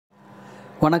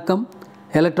வணக்கம்.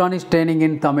 Electronics training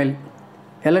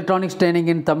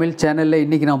இன் தமிழ் சேனலில்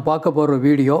இன்றைக்கி நான் பார்க்க போகிற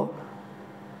வீடியோ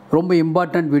ரொம்ப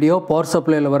இம்பார்ட்டண்ட் வீடியோ. பவர்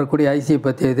சப்ளையில் வரக்கூடிய ஐசியை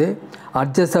பற்றியது.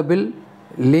 Adjustable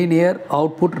linear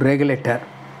output regulator.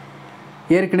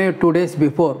 ஏற்கனவே 2 days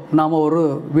பிஃபோர் நாம் ஒரு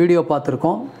வீடியோ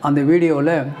பார்த்துருக்கோம். அந்த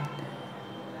வீடியோவில்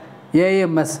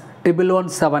AMS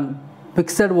 1117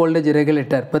 ஃபிக்ஸட் வோல்டேஜ்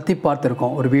ரெகுலேட்டர் பற்றி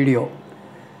பார்த்துருக்கோம் ஒரு வீடியோ.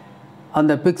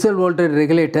 அந்த ஃபிக்ஸட் வோல்டேஜ்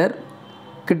ரெகுலேட்டர்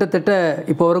கிட்டத்தட்ட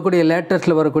இப்போ வரக்கூடிய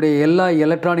லேட்டஸ்ட்டில் வரக்கூடிய எல்லா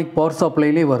எலக்ட்ரானிக் பவர்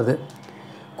சப்ளைலையும் வருது.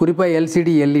 குறிப்பாக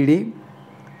எல்சிடி எல்இடி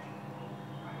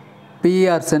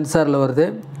பிஆர் சென்சாரில் வருது,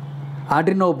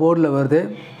 ஆர்டினோ போர்டில் வருது,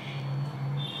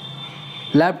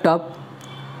 லேப்டாப்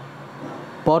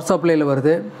பவர் சப்ளையில்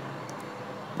வருது,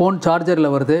 ஃபோன்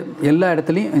சார்ஜரில் வருது. எல்லா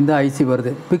இடத்துலையும் இந்த ஐசி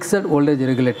வருது, ஃபிக்ஸட் வோல்டேஜ்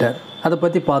ரெகுலேட்டர். அதை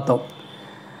பற்றி பார்த்தோம்.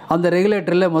 அந்த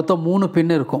ரெகுலேட்டரில் மொத்தம் 3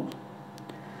 பின் இருக்கும்.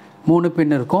 3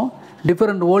 பின் இருக்கும்.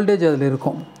 டிஃப்ரெண்ட் வோல்டேஜ் அதில்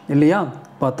இருக்கும் இல்லையா,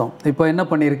 பார்த்தோம். இப்போ என்ன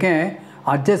பண்ணியிருக்கேன்,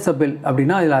 அட்ஜஸ்டபிள்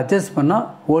அப்படின்னா அதில் அட்ஜஸ்ட் பண்ணால்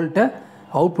வோல்ட்டை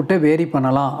அவுட்புட்டை வேரி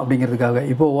பண்ணலாம் அப்படிங்கிறதுக்காக.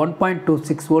 இப்போது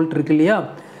 1.26 வோல்ட் இருக்கு இல்லையா,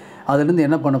 அதுலேருந்து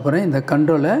என்ன பண்ண போகிறேன், இந்த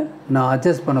கண்ட்ரோலை நான்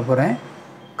அட்ஜஸ்ட் பண்ண போகிறேன்.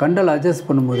 கண்ட்ரோல் அட்ஜஸ்ட்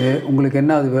பண்ணும்போது உங்களுக்கு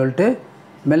என்ன ஆகுது, வோல்ட்டு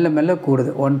மெல்ல மெல்ல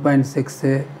கூடுது.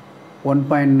 1.6,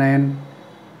 1.9,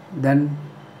 தென்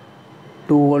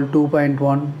 2 வோல்ட்,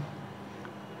 2.1,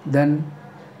 தென்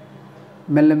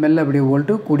மெல்ல மெல்ல அப்படி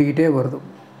வோல்ட்டு கூட்டிக்கிட்டே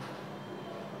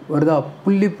வருதா,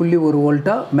 புள்ளி ஒரு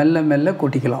வோல்ட்டாக மெல்ல மெல்ல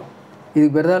கூட்டிக்கலாம்.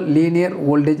 இதுக்கு பேர் தான் லீனியர்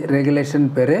வோல்டேஜ் ரெகுலேஷன்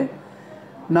பேர்.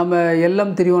 நம்ம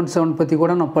LM317 பற்றி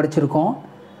கூட நம்ம படிச்சிருக்கோம்.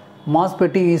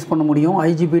 மாஸ்பெட்டையும் யூஸ் பண்ண முடியும்,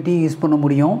 IGBTயும் யூஸ் பண்ண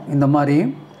முடியும் இந்த மாதிரி.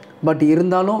 பட்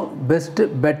இருந்தாலும் பெஸ்ட்டு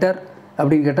பெட்டர்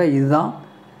அப்படின்னு கேட்டால் இதுதான்.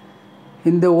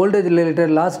 இந்த வோல்டேஜ்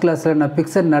ரெகுலேட்டர் லாஸ்ட் கிளாஸில் நான்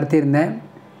ஃபிக்ஸட் நடத்தியிருந்தேன்.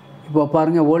 இப்போ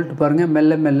பாருங்கள், வோல்ட் பாருங்கள்,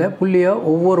 மெல்ல மெல்ல புள்ளியாக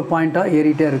ஒவ்வொரு பாயிண்ட்டாக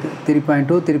ஏறிட்டே இருக்குது.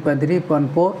 3.2, 3.3,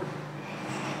 3.4,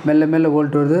 மெல்ல மெல்ல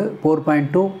வோல்ட் வருது.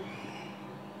 4.2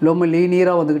 ரொம்ப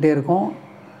லீனியராக வந்துக்கிட்டே இருக்கும்.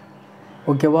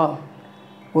 ஓகேவா,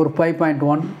 ஒரு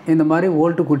 5.1 இந்த மாதிரி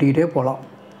வோல்ட்டு கூட்டிக்கிட்டே போகலாம்.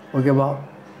 ஓகேவா,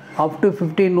 அப் டு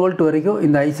 15 வோல்ட் வரைக்கும்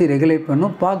இந்த ஐசி ரெகுலேட்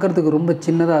பண்ணும். பார்க்குறதுக்கு ரொம்ப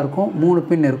சின்னதாக இருக்கும். 3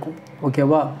 பின் இருக்கும்.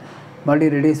 ஓகேவா,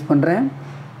 மறுபடியும் ரெடியூஸ் பண்ணுறேன்.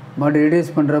 மறுபடியும்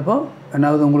ரெடியூஸ் பண்ணுறப்போ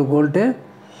என்னாவது உங்களுக்கு வோல்ட்டு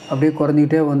அப்படியே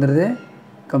குறைஞ்சிக்கிட்டே வந்துடுது.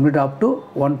 கம்ப்ளீட்டாக அப் டு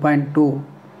 1.2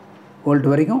 வோல்ட்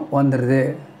வரைக்கும் வந்துடுது.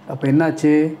 அப்போ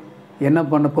என்னாச்சு, என்ன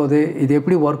பண்ண போகுது, இது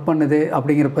எப்படி ஒர்க் பண்ணுது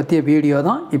அப்படிங்கிற பற்றிய வீடியோ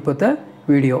தான் இப்போத்த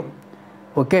வீடியோ.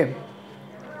 ஓகே,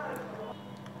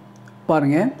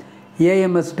 பாருங்கள்.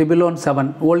 AMS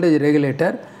 1117 வோல்டேஜ்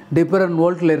ரெகுலேட்டர் டிஃப்ரெண்ட்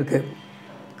வோல்ட்டில் இருக்குது.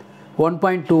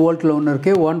 1.2 வோல்ட்டில் ஒன்று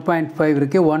இருக்குது, 1.5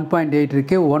 இருக்குது, 1.8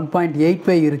 இருக்குது,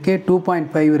 1.85 இருக்குது,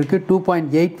 2.5 இருக்குது,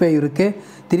 2.85 இருக்குது,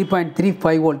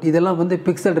 3.35 வோல்ட். இதெல்லாம் வந்து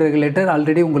ஃபிக்ஸட் ரெகுலேட்டர்.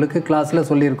 ஆல்ரெடி உங்களுக்கு கிளாஸில்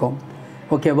சொல்லியிருக்கோம்.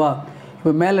 ஓகேவா,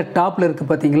 இப்போ மேலே டாப்பில் இருக்குது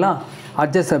பார்த்தீங்களா,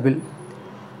 அட்ஜஸ்டபிள்.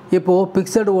 இப்போது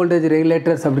ஃபிக்ஸட் வோல்டேஜ்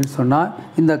ரெகுலேட்டர்ஸ் அப்படின்னு சொன்னால்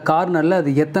இந்த கார்னரில்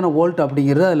அது எத்தனை வோல்ட்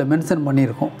அப்படிங்கிறது அதில் மென்ஷன்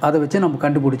பண்ணியிருக்கோம். அதை வச்சு நம்ம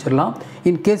கண்டுபிடிச்சிடலாம்.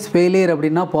 இன்கேஸ் ஃபெயிலியர்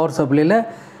அப்படின்னா பவர் சப்ளையில்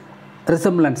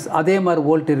ரிசம்பிளன்ஸ் அதே மாதிரி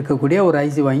வோல்ட் இருக்கக்கூடிய ஒரு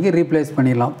ஐசி வாங்கி ரீப்ளேஸ்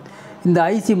பண்ணிடலாம். இந்த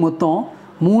ஐசி மொத்தம்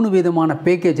 3 விதமான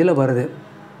பேக்கேஜில் வருது.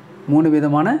 3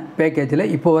 விதமான பேக்கேஜில்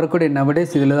இப்போ வரக்கூடிய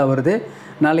நவடேஸ் இதில் தான் வருது.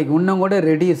 நாளைக்கு இன்னும் கூட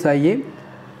ரெடியூஸ் ஆகி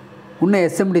இன்னும்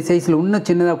SMD சைஸில் இன்னும்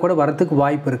சின்னதாக கூட வரத்துக்கு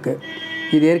வாய்ப்பு இருக்குது.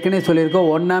 இது ஏற்கனவே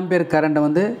சொல்லியிருக்கோம். 1 ஆம்பியர் கரண்ட்டை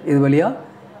வந்து இது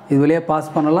வழியாக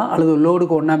பாஸ் பண்ணலாம், அல்லது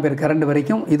லோடுக்கு 1 ஆம்பியர் கரண்ட்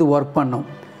வரைக்கும் இது ஒர்க் பண்ணும்.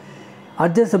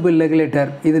 அட்ஜஸ்டபிள்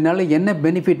ரெகுலேட்டர் இதனால என்ன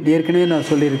பெனிஃபிட் ஏற்கனவே நான்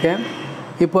சொல்லியிருக்கேன்.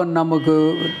 இப்போ நமக்கு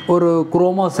ஒரு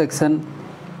குரோமோ செக்ஷன்,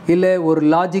 இல்லை ஒரு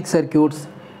லாஜிக் சர்க்கியூட்ஸ்,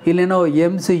 இல்லைன்னா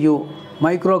MCU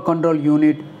மைக்ரோ கண்ட்ரோல்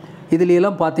யூனிட்,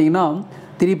 இதுலையெல்லாம் பார்த்தீங்கன்னா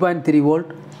 3.3 வோல்ட்,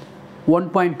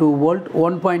 1.2 வோல்ட்,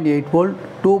 1.8 வோல்ட்,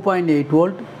 2.8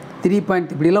 வோல்ட், 3.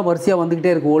 இப்படிலாம் வரிசையாக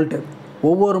வந்துக்கிட்டே இருக்குது வோல்ட்டு.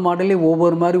 ஒவ்வொரு மாடல்லையும்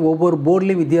ஒவ்வொரு மாதிரி ஒவ்வொரு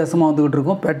போர்ட்லேயும் வித்தியாசமாக வந்துக்கிட்டு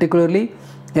இருக்கும். பர்டிகுலர்லி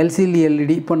LCD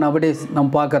LED இப்போ நவடேஸ்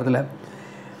நம்ம பார்க்குறதுல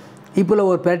இப்போ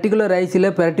ஒரு பர்டிகுலர் ஐசியில்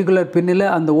பர்டிகுலர் பின்னில்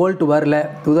அந்த வோல்ட் வரல.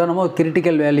 உதாரணமாக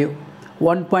கிரிட்டிக்கல் வேல்யூ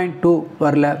 1.2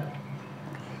 வரல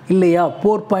இல்லையா,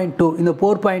 4.2. இந்த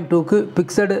 4.2க்கு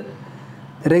ஃபிக்ஸடு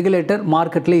ரெகுலேட்டர்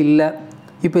மார்க்கெட்டில் இல்லை.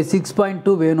 இப்போ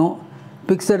 6.2 வேணும்.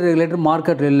 ஃபிக்ஸட் ரெகுலேட்டர்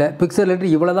மார்க்கெட்டில் இல்லை. ஃபிக்ஸட்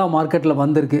ரெகுலேட்டர் இவ்வளோ தான் மார்க்கெட்டில்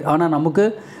வந்திருக்கு. ஆனால் நமக்கு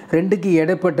 2க்கு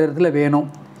இடைப்பட்ட இடத்துல வேணும்.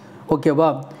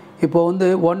 ஓகேவா, இப்போ வந்து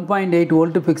 1.8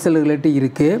 வோல்ட் ஃபிக்ஸட் ரெகுலேட்டர்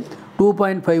இருக்குது,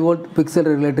 2.5 வோல்ட் ஃபிக்ஸட்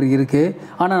ரெகுலேட்டர் இருக்குது.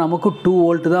 ஆனால் நமக்கு 2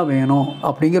 வோல்ட் தான் வேணும்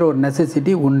அப்படிங்கிற ஒரு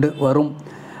நெசசிட்டி வரும்.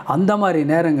 அந்த மாதிரி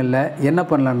நேரங்களில் என்ன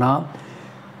பண்ணலன்னா,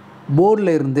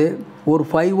 போர்டில் இருந்து ஒரு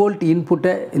 5 வோல்ட்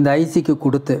இன்புட்டை இந்த ஐசிக்கு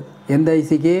கொடுத்து, எந்த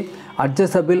ஐசிக்கு,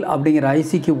 அட்ஜஸ்டபிள் அப்படிங்கிற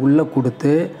ஐசிக்கு உள்ளே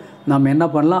கொடுத்து நம்ம என்ன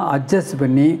பண்ணலாம், அட்ஜஸ்ட்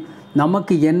பண்ணி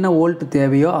நமக்கு என்ன வோல்ட்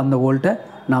தேவையோ அந்த வோல்ட்டை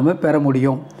நாம் பெற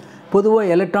முடியும்.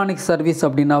 பொதுவாக எலக்ட்ரானிக் சர்வீஸ்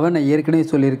அப்படின்னாவே நான் ஏற்கனவே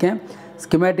சொல்லியிருக்கேன்.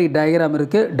 ஸ்கிமேட்டிக் டயக்ராம்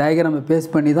இருக்குது. டயக்ராமை பேஸ்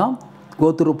பண்ணி தான்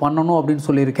கோத்ரூ பண்ணணும் அப்படின்னு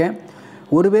சொல்லியிருக்கேன்.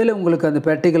 ஒருவேளை உங்களுக்கு அந்த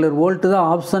பர்டிகுலர் வோல்ட்டு தான்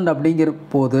ஆப்ஷன் அப்படிங்கிற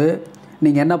போது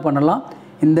நீங்கள் என்ன பண்ணலாம்,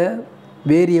 இந்த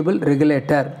variable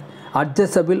regulator,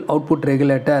 adjustable output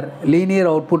regulator, linear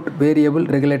output variable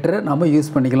ரெகுலேட்டரை நம்ம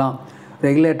யூஸ் பண்ணிக்கலாம்,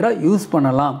 ரெகுலேட்டராக யூஸ்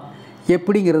பண்ணலாம்.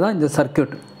 எப்படிங்கிறது தான் இந்த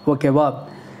சர்க்யூட். ஓகேவா?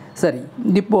 சரி,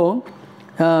 இப்போது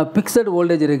ஃபிக்ஸட்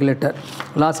வோல்டேஜ் ரெகுலேட்டர்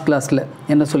லாஸ்ட் கிளாஸில்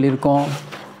என்ன சொல்லியிருக்கோம்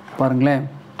பாருங்களேன்.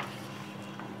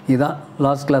 இதுதான்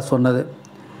லாஸ்ட் கிளாஸ் சொன்னது.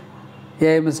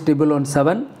 AMS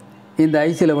 711. இந்த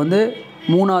ஐசியில் வந்து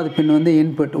 3வது பின் வந்து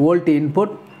இன்புட் வோல்ட்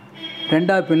இன்புட்,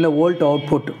 2வது பின்னில் volt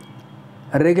output,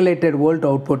 regulated volt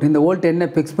output. இந்த வோல்ட் என்ன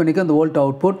ஃபிக்ஸ் பண்ணிக்க அந்த வோல்ட்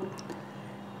அவுட்புட்.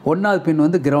 1வது பின்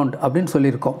வந்து கிரவுண்ட் அப்படின்னு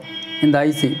சொல்லியிருக்கோம். இந்த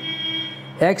ஐசி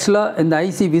ஆக்சுவலாக இந்த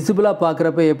ஐசி விசிபிளாக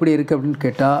பார்க்குறப்ப எப்படி இருக்குது அப்படின்னு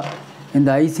கேட்டால், இந்த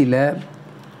ஐசியில்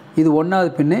இது 1வது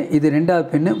பின்னு, இது 2வது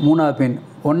பின்னு, 3வது பின்.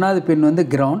 1வது பின் வந்து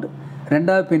கிரவுண்ட்,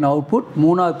 2வது பின் அவுட்புட்,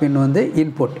 3வது பின் வந்து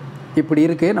இன்புட். இப்படி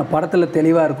இருக்குது. நான் படத்தில்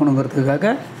தெளிவாக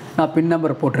இருக்கணுங்கிறதுக்காக நான் பின்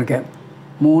நம்பர் போட்டிருக்கேன்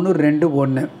 3, 2,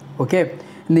 1. ஓகே,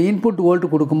 இந்த இன்புட் வோல்ட்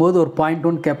கொடுக்கும்போது ஒரு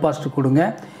 0.1 கெப்பாசிட்டி கொடுங்க.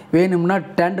 வேணும்னா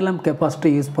டேண்டலம்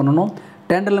கெப்பாசிட்டி யூஸ் பண்ணணும்.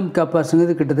 டேண்டலம்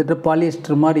கெப்பாசிட்டிங்கிறது கிட்டத்தட்ட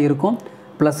பாலியஸ்டர் மாதிரி இருக்கும்,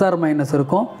 ப்ளஸ் ஆர் மைனஸ்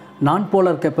இருக்கும், நான்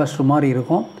போலார் கெப்பாசிட்டர் மாதிரி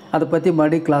இருக்கும். அதை பற்றி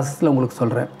மறுபடியும் கிளாஸஸில் உங்களுக்கு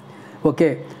சொல்கிறேன். ஓகே,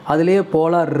 அதுலேயே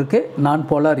போலார் இருக்குது, நான்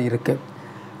போலார் இருக்குது.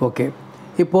 ஓகே,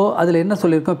 இப்போது அதில் என்ன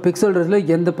சொல்லியிருக்கோம், பிக்சல் ரெஸில்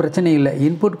எந்த பிரச்சனையும் இல்லை.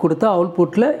 இன்புட் கொடுத்தா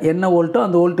அவுட்புட்டில் என்ன வோல்ட்டோ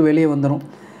அந்த வோல்ட் வெளியே வந்துடும்.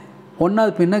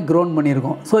 1வது பின்ன கிரவுண்ட்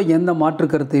பண்ணியிருக்கோம். ஸோ எந்த மாற்று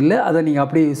கருத்து இல்லை, அதை நீங்கள்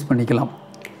அப்படியே யூஸ் பண்ணிக்கலாம்.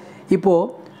 இப்போது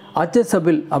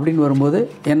அட்ஜஸ்டபிள் அப்படின்னு வரும்போது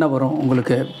என்ன வரும்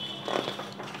உங்களுக்கு,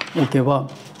 ஓகேவா?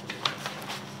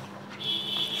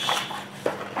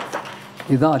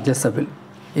 இதுதான் அட்ஜஸ்டபிள்,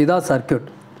 இதுதான் சர்க்யூட்.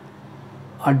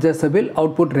 அட்ஜஸ்டபிள்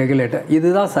அவுட்புட் ரெகுலேட்டர்,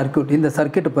 இதுதான் சர்க்யூட். இந்த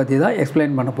சர்க்யூட்டை பற்றி தான்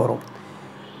எக்ஸ்பிளைன் பண்ண போகிறோம்.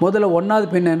 முதல்ல 1வது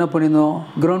பின்ன என்ன பண்ணியிருந்தோம்,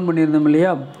 கிரவுண்ட் பண்ணியிருந்தோம்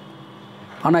இல்லையா?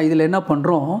 ஆனால் இதில் என்ன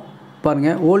பண்ணுறோம்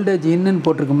பாருங்கள், வோல்டேஜ் இன்னுன்னு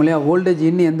போட்டிருக்கோம் இல்லையா? வோல்டேஜ்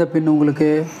இன் எந்த பின் உங்களுக்கு,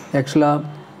 ஆக்சுவலாக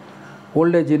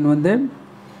வோல்டேஜ் இன் வந்து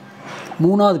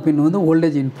 3வது பின் வந்து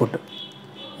வோல்டேஜ் இன்புட்.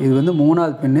 இது வந்து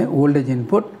 3வது பின்னு வோல்டேஜ்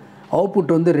இன்புட்,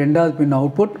 அவுட்புட் வந்து 2வது பின்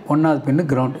அவுட்புட், 1வது பின்னு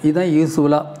கிரவுண்ட். இதுதான்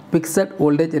யூஸ்ஃபுல்லாக ஃபிக்ஸட்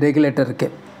வோல்டேஜ் ரெகுலேட்டருக்கு.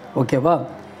 ஓகேவா?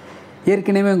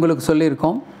 ஏற்கனவே உங்களுக்கு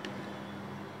சொல்லியிருக்கோம்,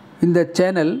 இந்த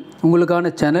சேனல் உங்களுக்கான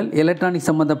சேனல். எலக்ட்ரானிக்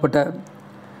சம்மந்தப்பட்ட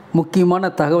முக்கியமான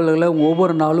தகவல்களை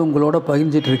ஒவ்வொரு நாளும் உங்களோட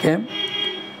பகிர்ந்துட்டுருக்கேன்.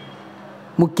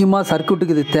 முக்கியமாக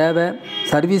சர்க்யூட்டுக்கு இது தேவை,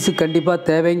 சர்வீஸுக்கு கண்டிப்பாக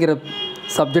தேவைங்கிற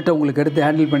சப்ஜெக்டை உங்களுக்கு எடுத்து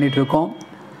ஹேண்டில் பண்ணிகிட்ருக்கோம்.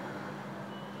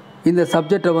 இந்த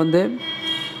சப்ஜெக்டை வந்து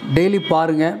டெய்லி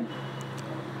பாருங்கள்.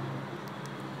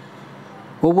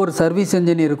 ஒவ்வொரு சர்வீஸ்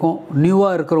இன்ஜினியருக்கும்,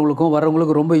 நியூவாக இருக்கிறவங்களுக்கும்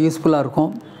வர்றவங்களுக்கும் ரொம்ப யூஸ்ஃபுல்லாக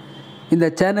இருக்கும். இந்த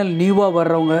சேனல் நியூவாக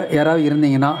வர்றவங்க யாராவது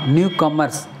இருந்தீங்கன்னா, நியூ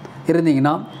கமர்ஸ்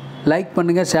இருந்தீங்கன்னா லைக்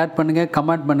பண்ணுங்கள், ஷேர் பண்ணுங்கள்,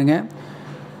 கமெண்ட் பண்ணுங்கள்,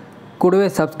 கூடவே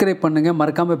சப்ஸ்கிரைப் பண்ணுங்கள்,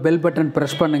 மறக்காமல் பெல் பட்டன்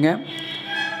ப்ரெஸ் பண்ணுங்கள்,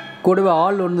 கூடவே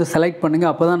ஆல் வந்து செலக்ட்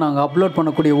பண்ணுங்கள். அப்போ தான் நாங்கள் அப்லோட்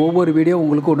பண்ணக்கூடிய ஒவ்வொரு வீடியோ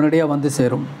உங்களுக்கு உடனடியாக வந்து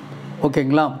சேரும்.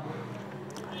 ஓகேங்களா?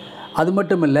 அது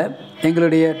மட்டும் இல்லை,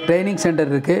 எங்களுடைய ட்ரைனிங்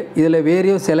சென்டர் இருக்குது. இதில்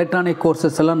வேரியஸ் எலக்ட்ரானிக்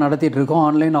கோர்சஸ் எல்லாம் நடத்திட்டுருக்கோம்.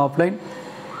 Online offline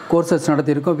courses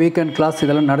நடத்தியிருக்கோம். Weekend class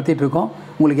இதெல்லாம் நடத்திட்டுருக்கோம்.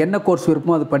 உங்களுக்கு என்ன கோர்ஸ்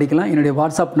விருப்பமோ அது படிக்கலாம். என்னுடைய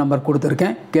வாட்ஸ்அப் நம்பர்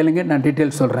கொடுத்துருக்கேன், கேளுங்க, நான்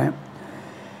டீட்டெயில்ஸ் சொல்கிறேன்.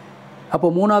 அப்போ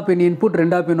 3வது பின் இன்புட்,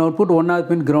 2வது பின் அவுட்புட், 1வது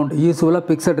பின் கிரவுண்ட், யூஸ்ஃபுல்லாக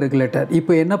ஃபிக்ஸட் ரெகுலேட்டர்.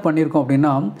 இப்போ என்ன பண்ணியிருக்கோம்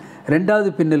அப்படின்னா,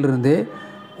 2வது பின்னிலிருந்து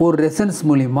ஒரு ரெசன்ஸ்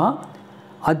மூலிமா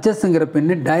அட்ஜஸ்ட்டுங்கிற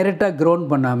பின்னு டைரெக்டாக கிரவுண்ட்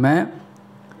பண்ணாமல்,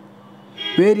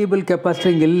 வேரியபிள்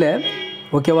கெப்பாசிட்டிங் இல்லை.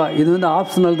 ஓகேவா? இது வந்து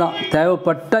ஆப்ஷனல் தான்.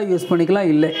 தேவைப்பட்டால் யூஸ் பண்ணிக்கலாம்,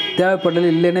 இல்லை தேவைப்படல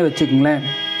இல்லைன்னே வச்சுக்கோங்களேன்.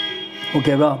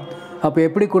 ஓகேவா? அப்போ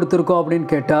எப்படி கொடுத்துருக்கோம் அப்படின்னு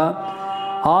கேட்டால்,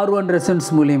 R1 ரெசன்ஸ்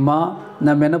மூலிமா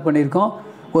நம்ம என்ன பண்ணியிருக்கோம்,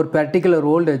 ஒரு பர்டிகுலர்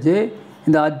வோல்டேஜ்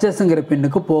இந்த அட்ஜஸ்ட்டுங்கிற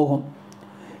பின்னுக்கு போகும்.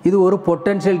 இது ஒரு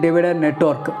potential divider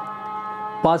network,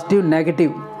 positive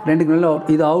negative ரெண்டுக்கு நல்ல.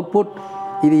 இது அவுட்புட்,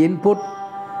 இது இன்புட்.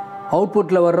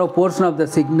 அவுட்புட்டில் வர்ற போர்ஷன் ஆஃப் த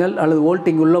சிக்னல் அல்லது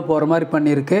வோல்ட்டிங் உள்ளே போகிற மாதிரி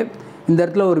பண்ணியிருக்கு. இந்த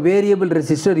இடத்துல ஒரு வேரியபிள்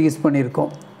ரெசிஸ்டர் யூஸ்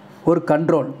பண்ணியிருக்கோம், ஒரு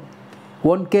கண்ட்ரோல்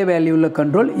 1K வேல்யூ உள்ள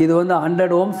கண்ட்ரோல். இது வந்து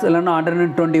 100 ஓம்ஸ் இல்லைன்னா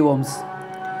 120 ஓம்ஸ்.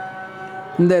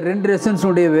 இந்த 2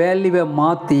 ரெசிஸ்டன்ஸுடைய வேல்யூவை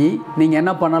மாற்றி நீங்கள்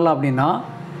என்ன பண்ணலாம் அப்படின்னா,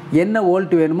 என்ன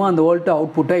வோல்ட் வேணுமோ அந்த வோல்ட்டு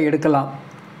அவுட்புட்டை எடுக்கலாம்.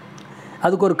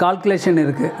 அதுக்கு ஒரு கால்குலேஷன்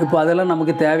இருக்குது. இப்போ அதெல்லாம்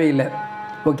நமக்கு தேவையில்லை.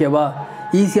 ஓகேவா?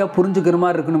 ஈஸியாக புரிஞ்சுக்கிற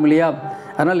மாதிரி இருக்கணும் இல்லையா?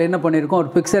 அதனால் என்ன பண்ணியிருக்கோம்,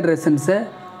 ஒரு ஃபிக்ஸட் ரெசிஸ்டன்ஸு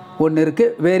ஒன்று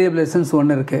இருக்குது, வேரியபிள் ரெசிஸ்டன்ஸ்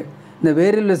ஒன்று இருக்குது. இந்த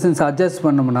வேரியபிள் ரெசிஸ்டன்ஸ் அட்ஜஸ்ட்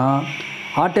பண்ணோம்னா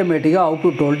ஆட்டோமேட்டிக்காக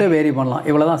அவுட்புட் வோல்ட்டை வேரி பண்ணலாம்.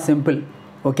 இவ்வளோ தான் சிம்பிள்.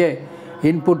 ஓகே,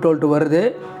 இன்புட் வோல்ட் வருது,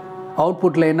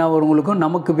 அவுட்புட்டில் என்ன வரும் உங்களுக்கு,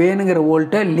 நமக்கு வேணுங்கிற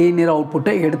வோல்ட்டை லீனியர்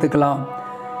அவுட்புட்டை எடுத்துக்கலாம்.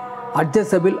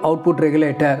 Adjustable output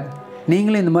regulator.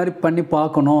 நீங்களும் இந்த மாதிரி பண்ணி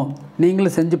பார்க்கணும்.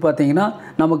 நீங்களும் செஞ்சு பார்த்தீங்கன்னா,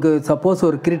 நமக்கு சப்போஸ்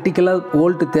ஒரு கிரிட்டிக்கலாக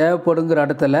வோல்ட்டு தேவைப்படுங்கிற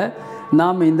இடத்துல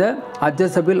நாம் இந்த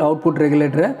அட்ஜஸ்டபிள் அவுட்புட்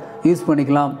ரெகுலேட்டரை யூஸ்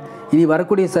பண்ணிக்கலாம். இனி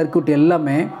வரக்கூடிய சர்க்யூட்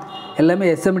எல்லாமே எல்லாமே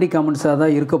SMD கமெண்ட்ஸாக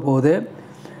தான் இருக்க போகுது.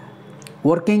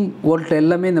 ஒர்க்கிங் வோல்ட்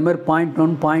எல்லாமே இந்த மாதிரி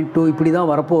 0.1 0.2 இப்படி தான்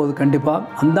வரப்போகுது கண்டிப்பாக.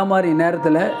 அந்த மாதிரி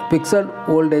நேரத்தில் பிக்சட்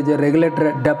வோல்டேஜ்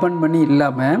ரெகுலேட்டரை டிபெண்ட் பண்ணி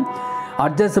இல்லாமல்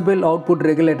அட்ஜஸ்டபிள் அவுட்புட்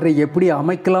ரெகுலேட்டரை எப்படி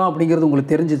அமைக்கலாம் அப்படிங்கிறது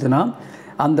உங்களுக்கு தெரிஞ்சிச்சுன்னா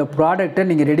அந்த ப்ராடக்டை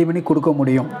நீங்கள் ரெடி பண்ணி கொடுக்க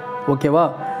முடியும். ஓகேவா?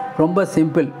 ரொம்ப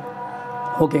சிம்பிள்.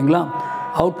 ஓகேங்களா?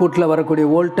 அவுட்புட்டில் வரக்கூடிய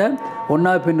வோல்ட்டை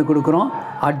 1வது பின்னு கொடுக்குறோம்,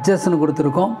 அட்ஜஸ்ட்னு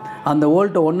கொடுத்துருக்கோம். அந்த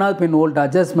வோல்ட்டை 1வது பின் வோல்ட்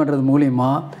அட்ஜஸ்ட் பண்ணுறது மூலிமா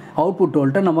அவுட்புட்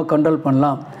வோல்ட்டை நம்ம கண்ட்ரோல்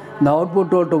பண்ணலாம். இந்த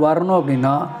அவுட்புட் வோல்ட் வரணும்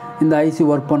அப்படின்னா இந்த ஐசி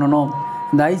ஒர்க் பண்ணணும்.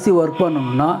 இந்த ஐசி ஒர்க்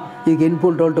பண்ணணும்னா இதுக்கு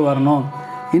இன்புட் வோல்ட் வரணும்.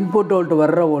 இன்புட் வோல்ட்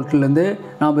வர்ற வோல்ட்லேருந்து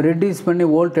நாம் ரெடியூஸ் பண்ணி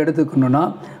வோல்ட் எடுத்துக்கணுன்னா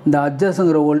இந்த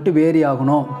அட்ஜஸ்ட்டுங்கிற வோல்ட்டு வேரி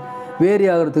ஆகணும். வேரி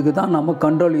ஆகிறதுக்கு தான் நம்ம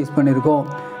கண்ட்ரோல் யூஸ் பண்ணியிருக்கோம்.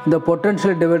 இந்த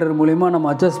பொட்டன்ஷியல் டிவைடர் மூலிமா நம்ம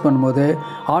அட்ஜஸ்ட் பண்ணும்போது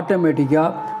ஆட்டோமேட்டிக்காக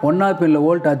 1வது பின்னில்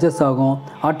வோல்ட் அட்ஜஸ்ட் ஆகும்,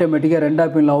 ஆட்டோமேட்டிக்காக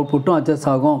 2வது பின்னில் அவுட்புட்டும் அட்ஜஸ்ட்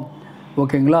ஆகும்.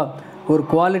 ஓகேங்களா? ஒரு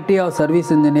குவாலிட்டி ஆஃப்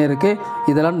சர்வீஸ் இன்ஜினியருக்கு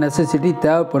இதெல்லாம் நெசசிட்டி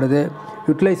தேவைப்படுது.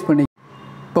 யூட்டிலைஸ் பண்ணி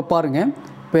இப்போ பாருங்கள்,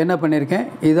 இப்போ என்ன பண்ணியிருக்கேன்,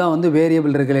 இதுதான் வந்து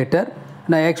வேரியபிள் ரெகுலேட்டர்.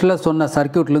 நான் ஆக்சுவலாக சொன்ன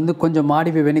சர்க்யூட்லேருந்து கொஞ்சம்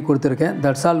மாடிஃபை பண்ணி கொடுத்துருக்கேன்.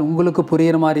 That's all. உங்களுக்கு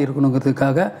புரிகிற மாதிரி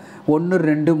இருக்கணுங்கிறதுக்காக 1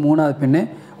 2 3வது பின்னு,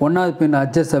 1வது பின்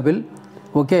அட்ஜஸ்டபிள்.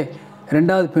 ஓகே,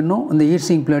 2வது பின்னும் இந்த heat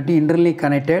sink plate internally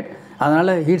connected.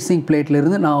 அதனால் ஹீட் சிங்க்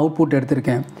பிளேட்லேருந்து நான் அவுட்புட்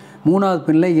எடுத்திருக்கேன். 3வது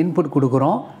பின்னில் இன்புட்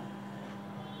கொடுக்குறோம்,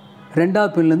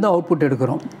 2வது பின்லேருந்து அவுட்புட்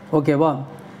எடுக்கிறோம். ஓகேவா?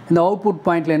 இந்த அவுட்புட்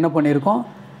பாயிண்டில் என்ன பண்ணியிருக்கோம்,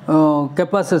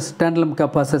 கெப்பாசிட்டர்ஸ், டேண்ட்லம்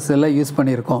கெப்பாசிட்டர்ஸ் எல்லாம் யூஸ்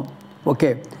பண்ணியிருக்கோம். ஓகே,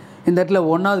 இந்த இடத்துல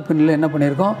 1வது பின்னில் என்ன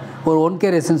பண்ணியிருக்கோம், ஒரு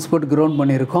 1K ரெசிஸ்டன்ஸ் போட்டு கிரவுண்ட்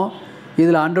பண்ணியிருக்கோம்.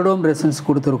 இதில் 100 ஓம் ரெசிஸ்டன்ஸ்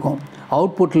கொடுத்துருக்கோம்.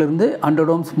 அவுட்புட்லேருந்து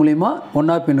 100 ஓம்ஸ் மூலிமா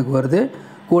 1வது பின்னுக்கு வருது.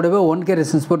 கூடவே 1K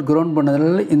ரெசிஸ்டன்ஸ் போட்டு கிரவுண்ட்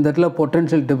பண்ணதுனால இந்த இடத்துல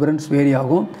பொட்டன்ஷியல் டிஃபரன்ஸ் வேரி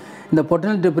ஆகும். இந்த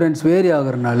பொட்டன்ஷியல் டிஃபரன்ஸ் வேரி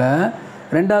ஆகிறதுனால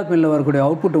 2வது பின்னில் வரக்கூடிய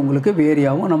அவுட்புட் உங்களுக்கு வேரி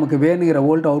ஆகும். நமக்கு வேணுங்கிற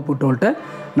வோல்ட் அவுட்புட் வோல்ட்டை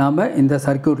நாம் இந்த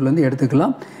சர்க்யூட்லேருந்து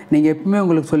எடுத்துக்கலாம். நீங்கள் எப்பவுமே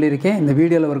உங்களுக்கு சொல்லியிருக்கேன், இந்த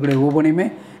வீடியோவில் வரக்கூடிய ஒவ்வொன்றையுமே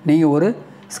நீங்கள் ஒரு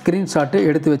ஸ்க்ரீன்ஷாட்டு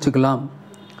எடுத்து வச்சுக்கலாம்.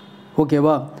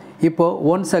 ஓகேவா? இப்போது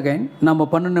 1 செகண்ட் நம்ம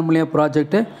பண்ணணும் இல்லையா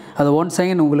ப்ராஜெக்ட்டு, அதை 1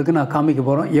 செகண்ட் உங்களுக்கு நான் காமிக்க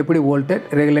போகிறோம் எப்படி வோல்டேஜ்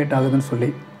ரெகுலேட் ஆகுதுன்னு சொல்லி.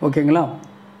 ஓகேங்களா?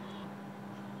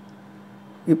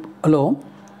 ஹலோ,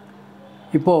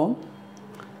 இப்போது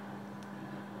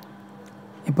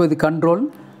இது control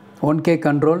 1K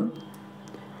control,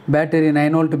 battery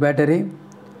 9 volt battery,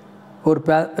 ஒரு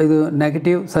இது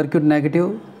நெகட்டிவ் சர்க்யூட், நெகட்டிவ்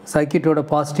சர்க்யூட்டோட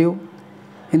பாசிட்டிவ்.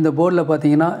 இந்த போர்டில்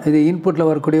பார்த்தீங்கன்னா இது இன்புட்டில்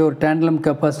வரக்கூடிய ஒரு டேண்ட்லம்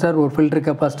கெப்பாசிட்டர், ஒரு ஃபில்டர்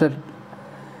கெப்பாசிட்டர்,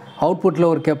 அவுட்புட்டில்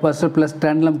ஒரு கெப்பாசிட்டர் ப்ளஸ்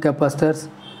டேண்ட்லம் கெப்பாசிட்டர்ஸ்.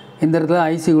 இந்த இடத்துல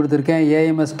ஐசி கொடுத்துருக்கேன்,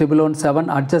 AMS 717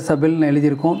 அட்ஜஸ்டபிள்னு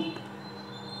எழுதியிருக்கோம்.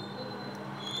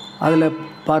 அதில்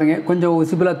பாருங்கள், கொஞ்சம்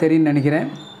விசிபிளாக தெரியும்னு நினைக்கிறேன்.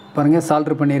 பாருங்கள்,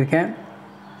 சால்ட்ரு பண்ணியிருக்கேன்.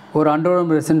 ஒரு 100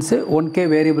 ஓம் ரெசிஸ்டன்ஸு 1K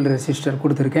வேரியபிள் ரெசிஸ்டர்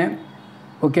கொடுத்துருக்கேன்.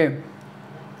 ஓகே,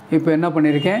 இப்போ என்ன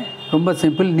பண்ணியிருக்கேன், ரொம்ப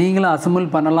சிம்பிள். நீங்களும் அசம்பிள்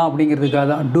பண்ணலாம் அப்படிங்கிறதுக்காக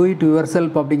தான், டூ இட் யுவர்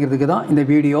செல்ஃப் அப்படிங்கிறதுக்கு தான் இந்த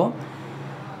வீடியோ.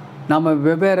 நம்ம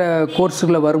வெவ்வேறு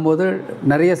கோர்ஸுகளை வரும்போது,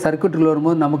 நிறைய சர்க்யூட்டுகள்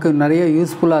வரும்போது நமக்கு நிறைய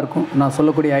யூஸ்ஃபுல்லாக இருக்கும் நான்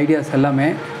சொல்லக்கூடிய ஐடியாஸ் எல்லாமே.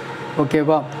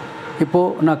 ஓகேவா?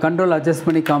 இப்போது நான் கண்ட்ரோல் அட்ஜஸ்ட்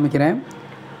பண்ணி காமிக்கிறேன்.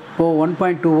 இப்போது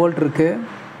 1.2 வோல்ட்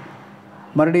இருக்குது.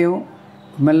 மறுபடியும்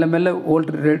மெல்ல மெல்ல வோல்ட்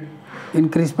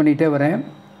இன்க்ரீஸ் பண்ணிகிட்டே வரேன்.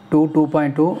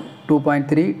 2.2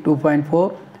 2.3 2.4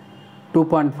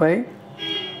 2.5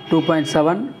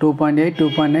 2.7 2.8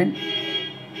 2.9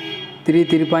 3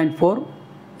 3.4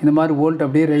 இந்த மாதிரி வோல்ட்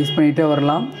அப்படியே ரைஸ் பண்ணிகிட்டே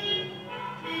வரலாம்.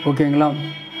 ஓகேங்களா?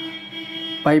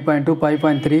 5.2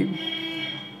 5.3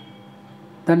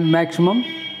 தென் மேக்ஸிமம்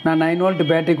நான் 9 வோல்ட்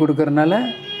பேட்டரி கொடுக்கறனால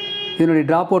இதனுடைய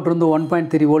ட்ராப் அவுட் வந்து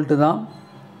 1.3 வோல்ட்டு தான்.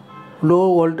 லோ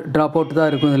வோல்ட் ட்ராப் அவுட் தான்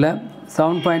இருக்கும். இதில்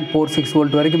 7.46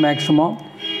 வோல்ட் வரைக்கும் மேக்ஸிமம்.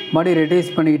 மறுபடியும்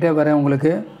ரெடியூஸ் பண்ணிக்கிட்டே வரேன்.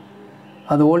 உங்களுக்கு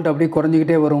அந்த வோல்ட் அப்படியே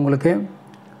குறைஞ்சிக்கிட்டே வரும். உங்களுக்கு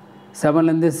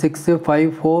 7லேருந்து 6 5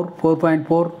 4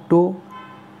 4.4 2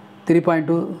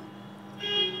 3.2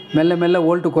 மெல்ல மெல்ல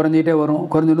வோல்ட்டு குறைஞ்சிக்கிட்டே வரும்.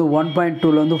 குறைஞ்சிட்டு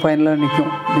 1.2 வந்து ஃபைனலாக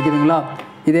நிற்குதுங்களா?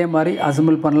 இதே மாதிரி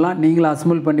அசம்பிள் பண்ணலாம். நீங்களும்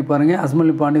அசம்பிள் பண்ணி பாருங்கள்.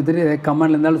 அசம்பிள் பண்ணிட்டு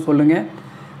கமெண்ட்ல இருந்தாலும் சொல்லுங்கள்,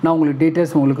 நான் உங்களுக்கு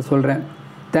டீட்டெயில்ஸ் உங்களுக்கு சொல்கிறேன்.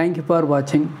 தேங்க்யூ ஃபார்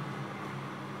வாட்சிங்.